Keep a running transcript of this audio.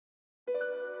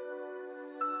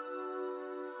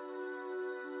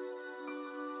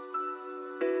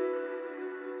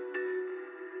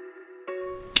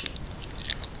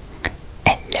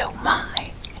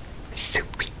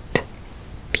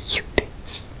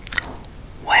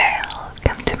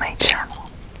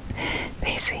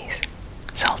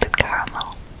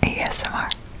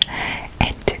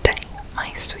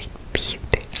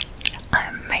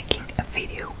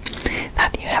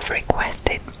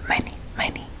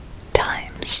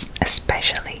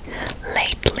especially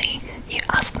lately you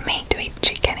asked me to eat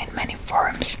chicken in many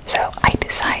forms, so I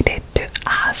decided to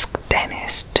ask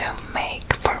Dennis to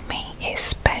make for me his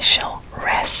special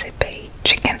recipe.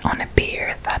 Chicken on a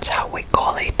beer, that's how we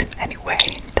call it. Anyway,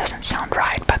 it doesn't sound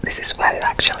right, but this is what it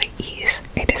actually is.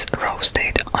 It is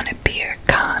roasted on a beer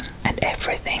can, and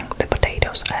everything, the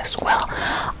potatoes as well,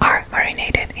 are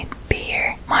marinated in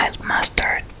beer, mild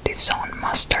mustard, Dijon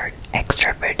mustard,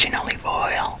 extra virgin olive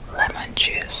oil, lemon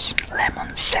juice,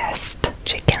 lemon zest,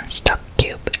 chicken stock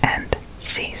cube, and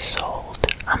sea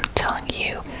salt. I'm telling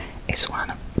you, it's one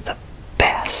of the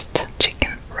best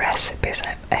chicken recipes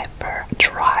I've ever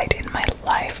tried in my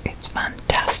life. It's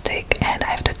fantastic, and I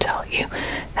have to tell you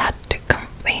that to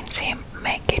convince him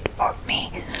make it for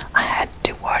me, I had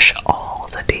to wash all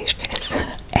the dishes,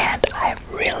 and I'm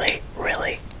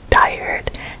really tired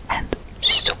and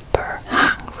super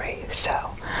hungry, so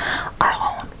I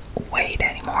won't wait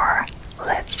anymore.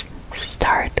 Let's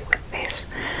start with this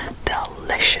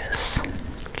delicious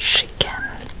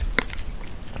chicken.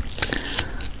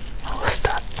 We'll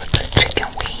start with the chicken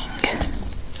wing.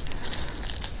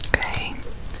 Okay,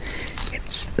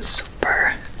 it's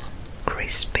super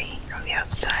crispy on the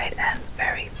outside and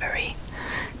very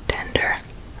tender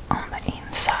on the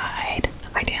inside.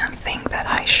 I didn't think that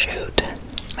I should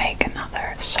make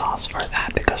another sauce for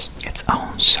that because its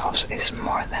own sauce is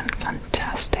more than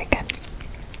fantastic, and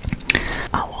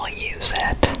I will use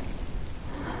it.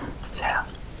 So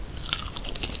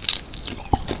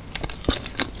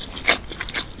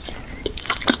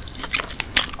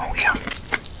oh yeah.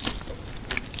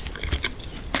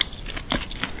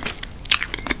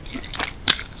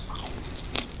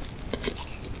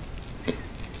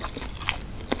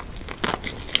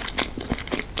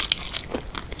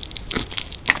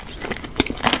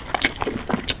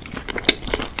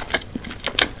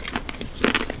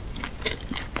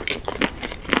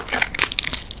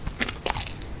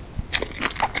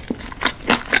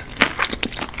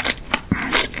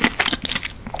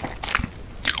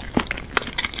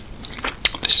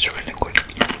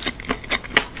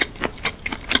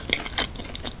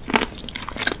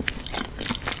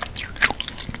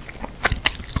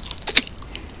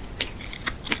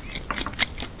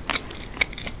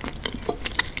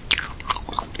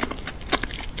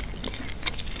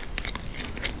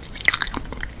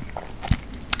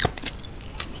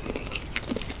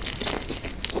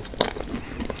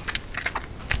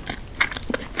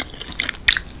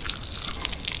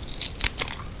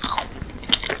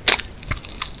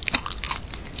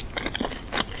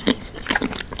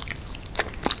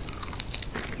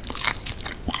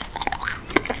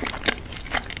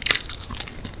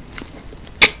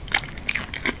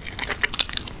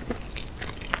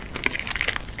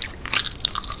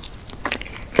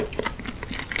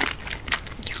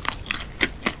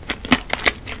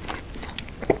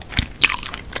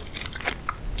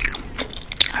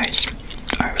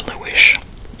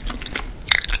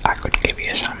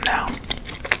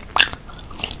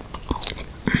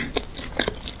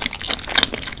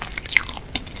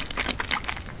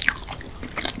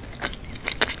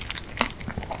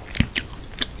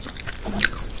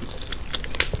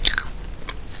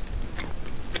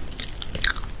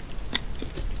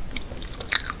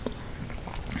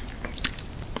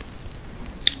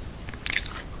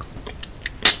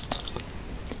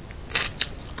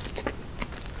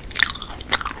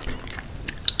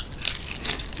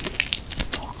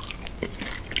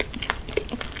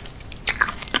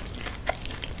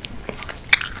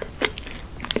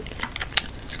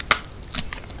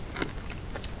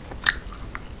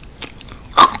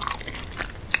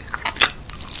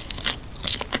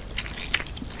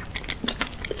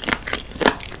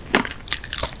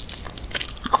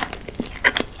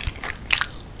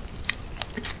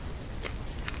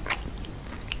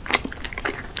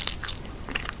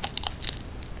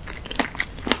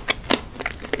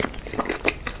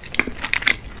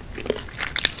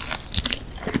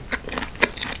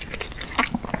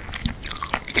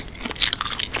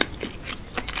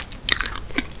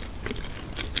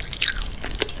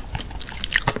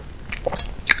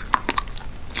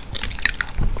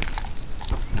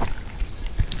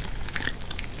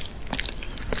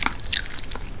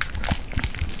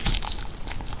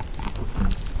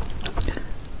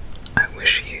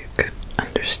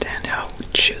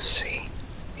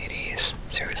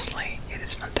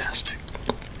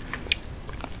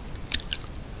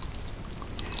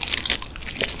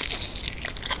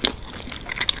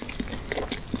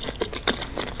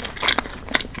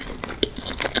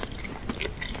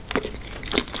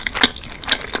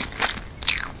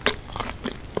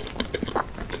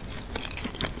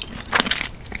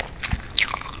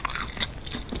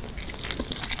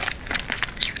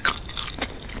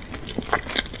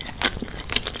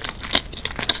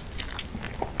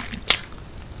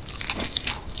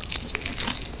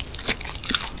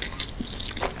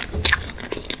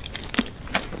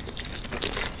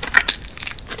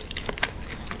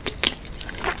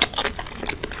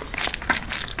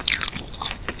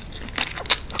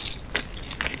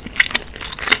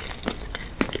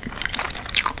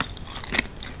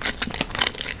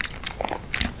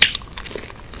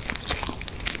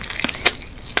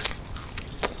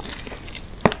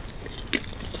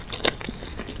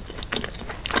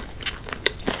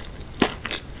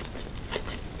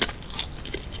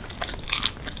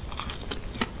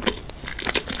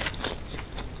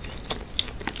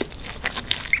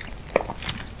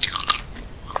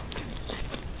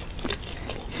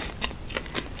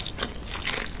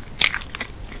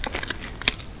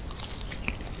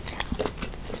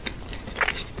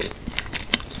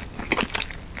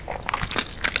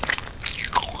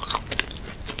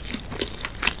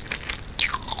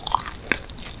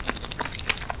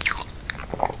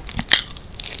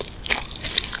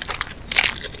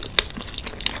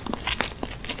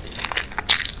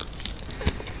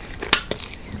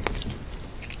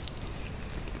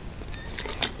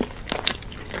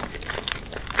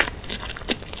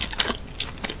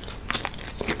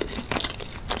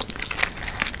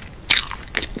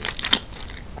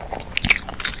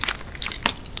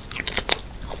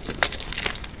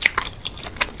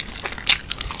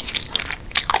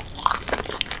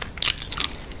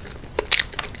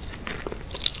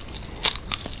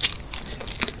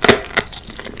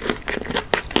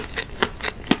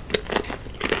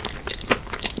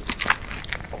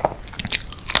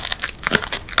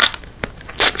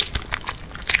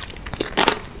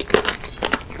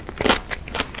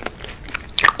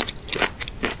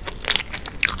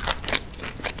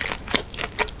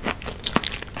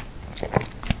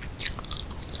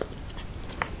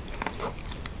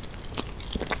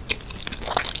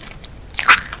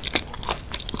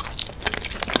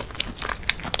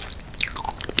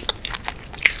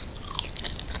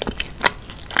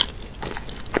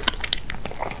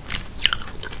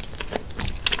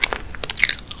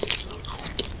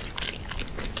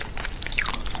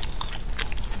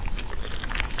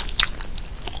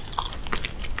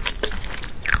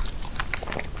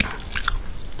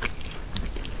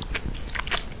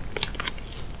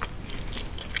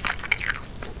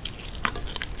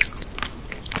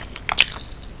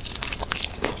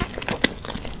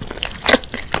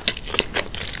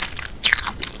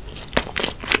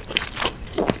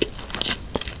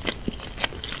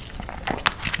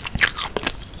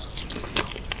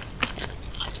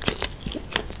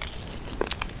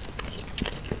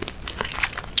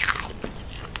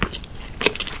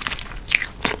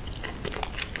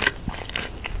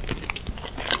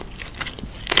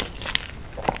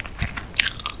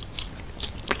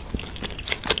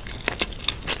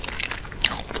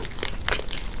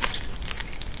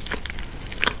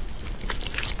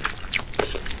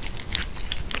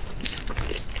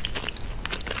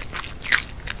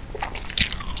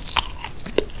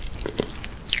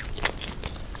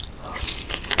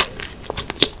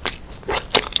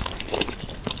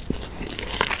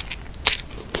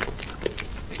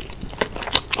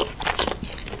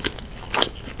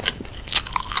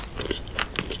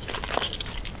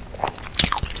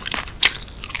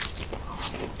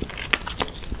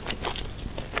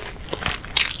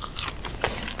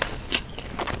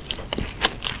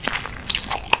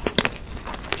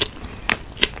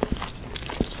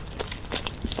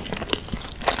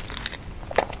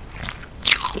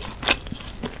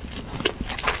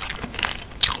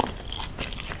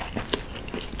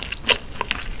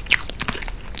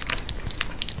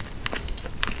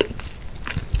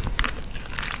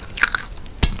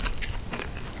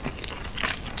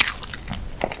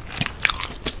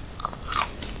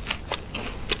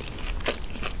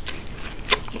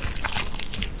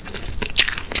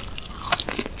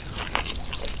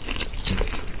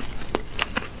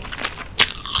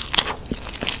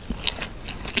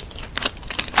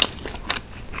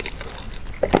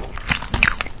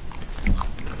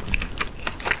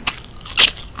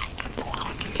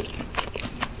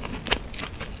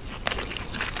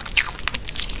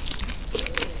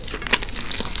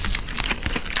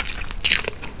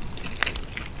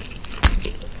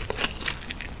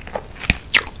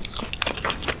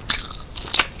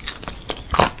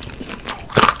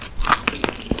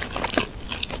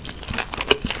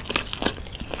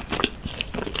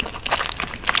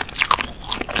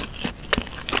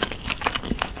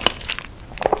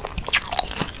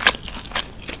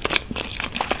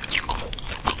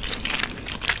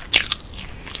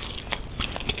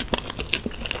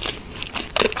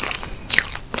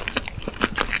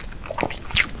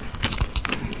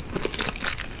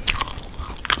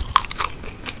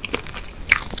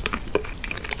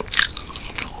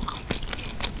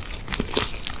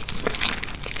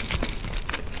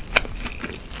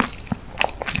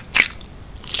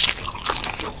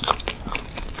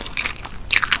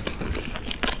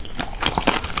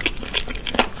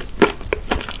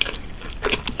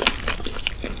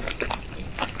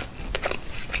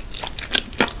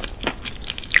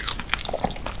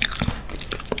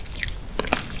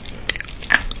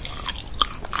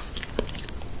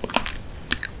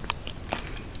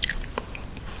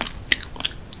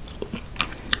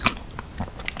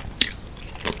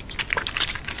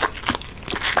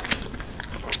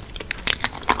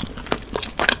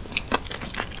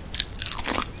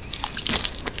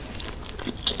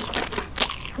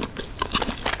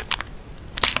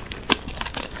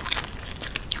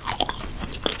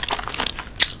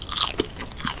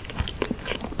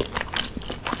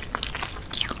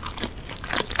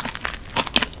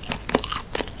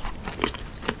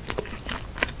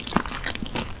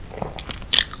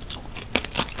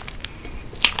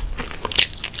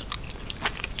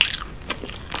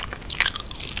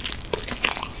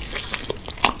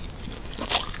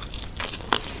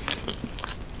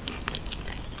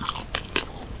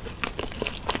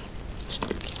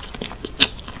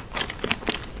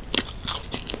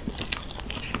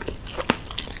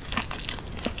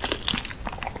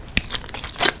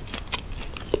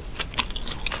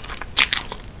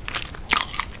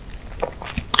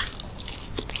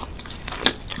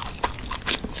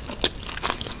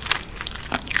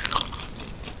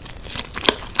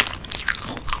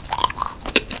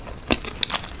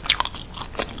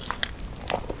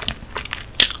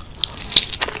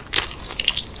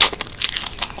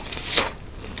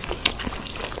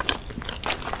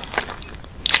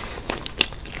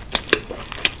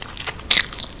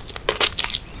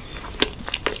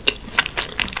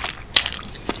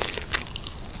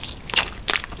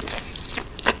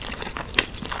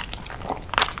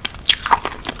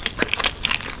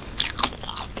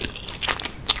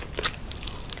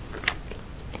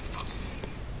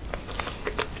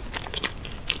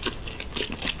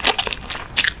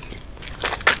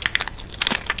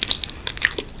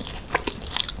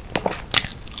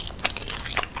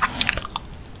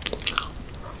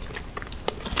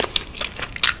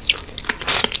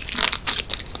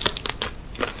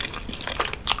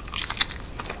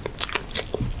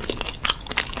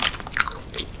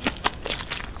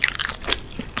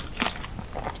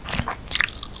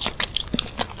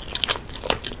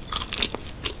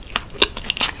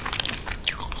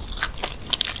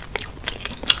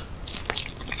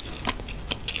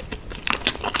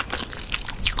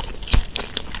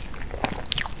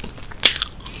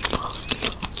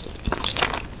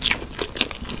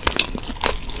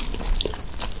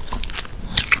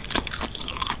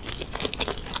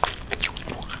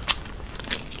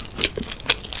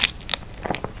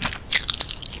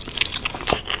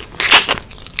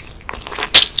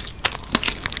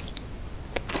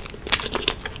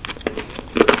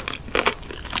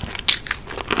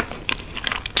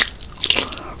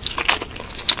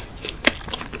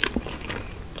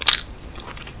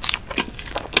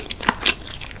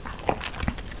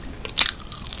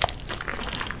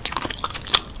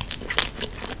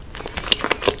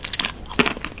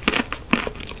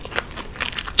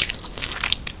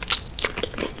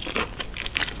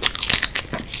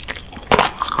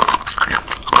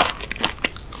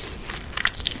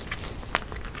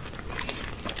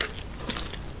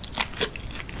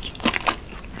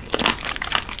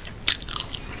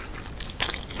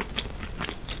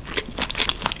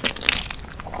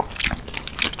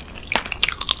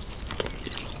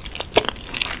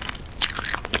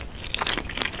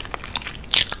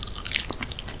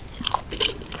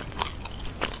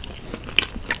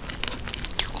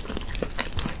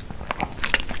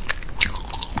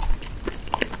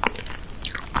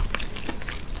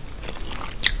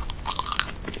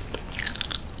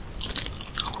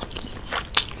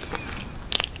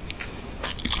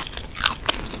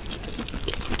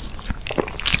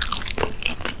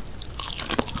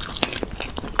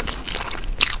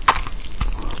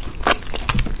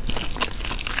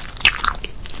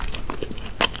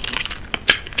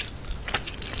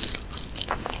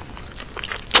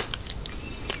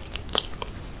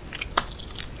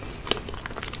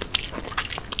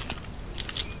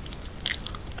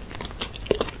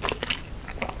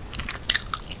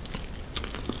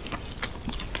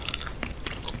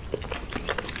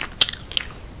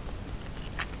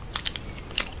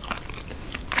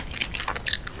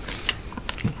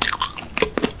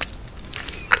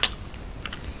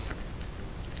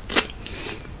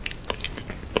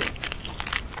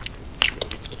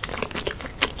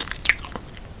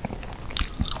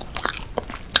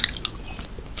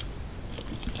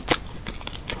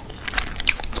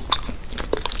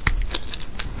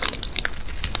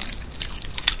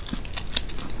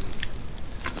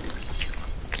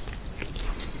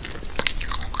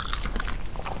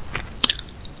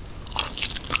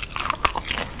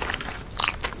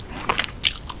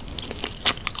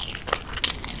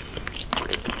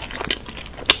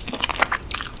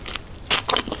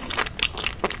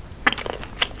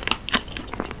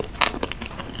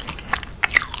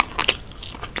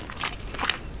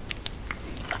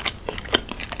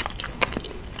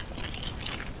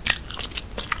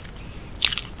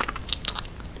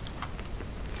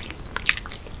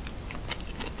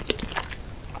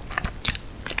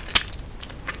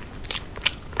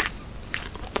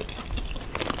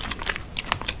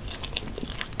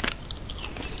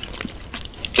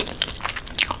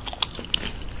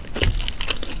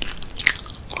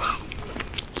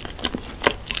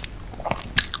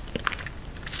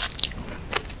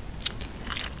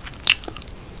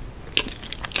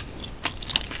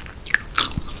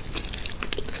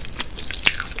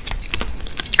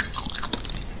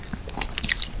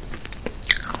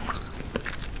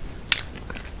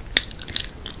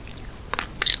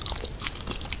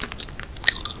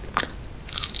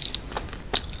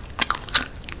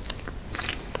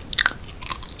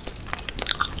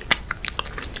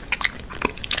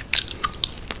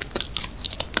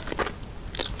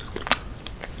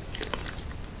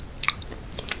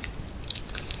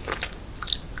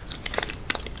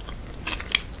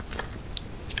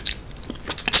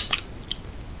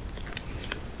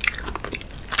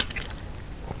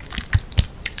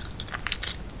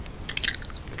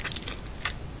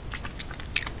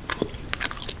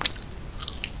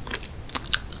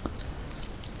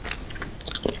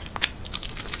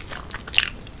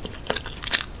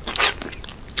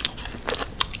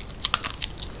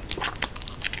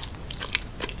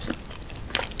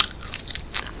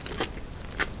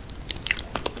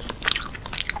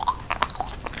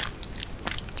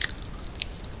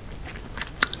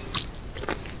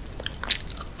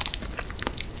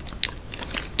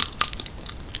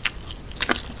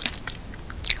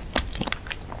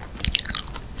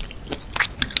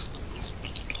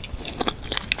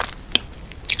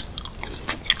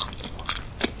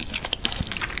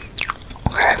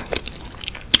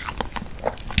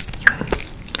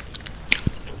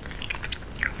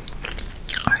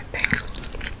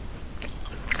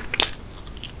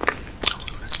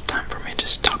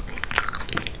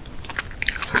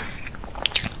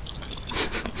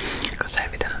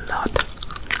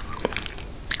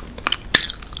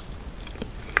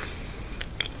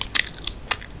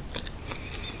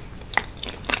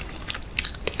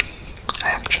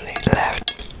 actually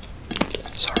left,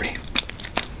 sorry,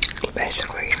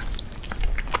 basically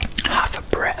half a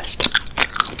breast.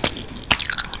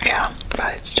 Yeah,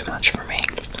 but it's too much for me.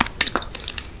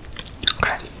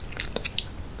 Okay.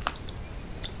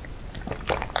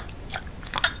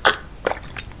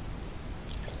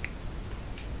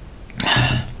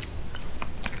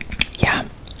 Yeah,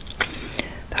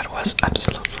 that was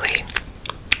absolutely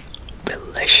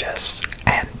delicious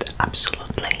and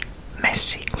absolutely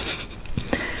messy.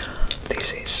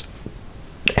 This is,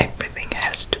 everything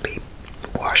has to be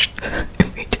washed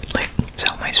immediately.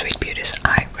 So my sweet beauties,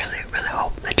 I really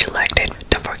hope that you liked it.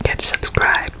 Don't forget to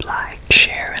subscribe, like,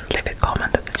 share and leave a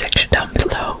comment in the section down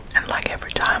below. And like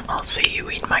every time, I'll see you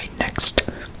in my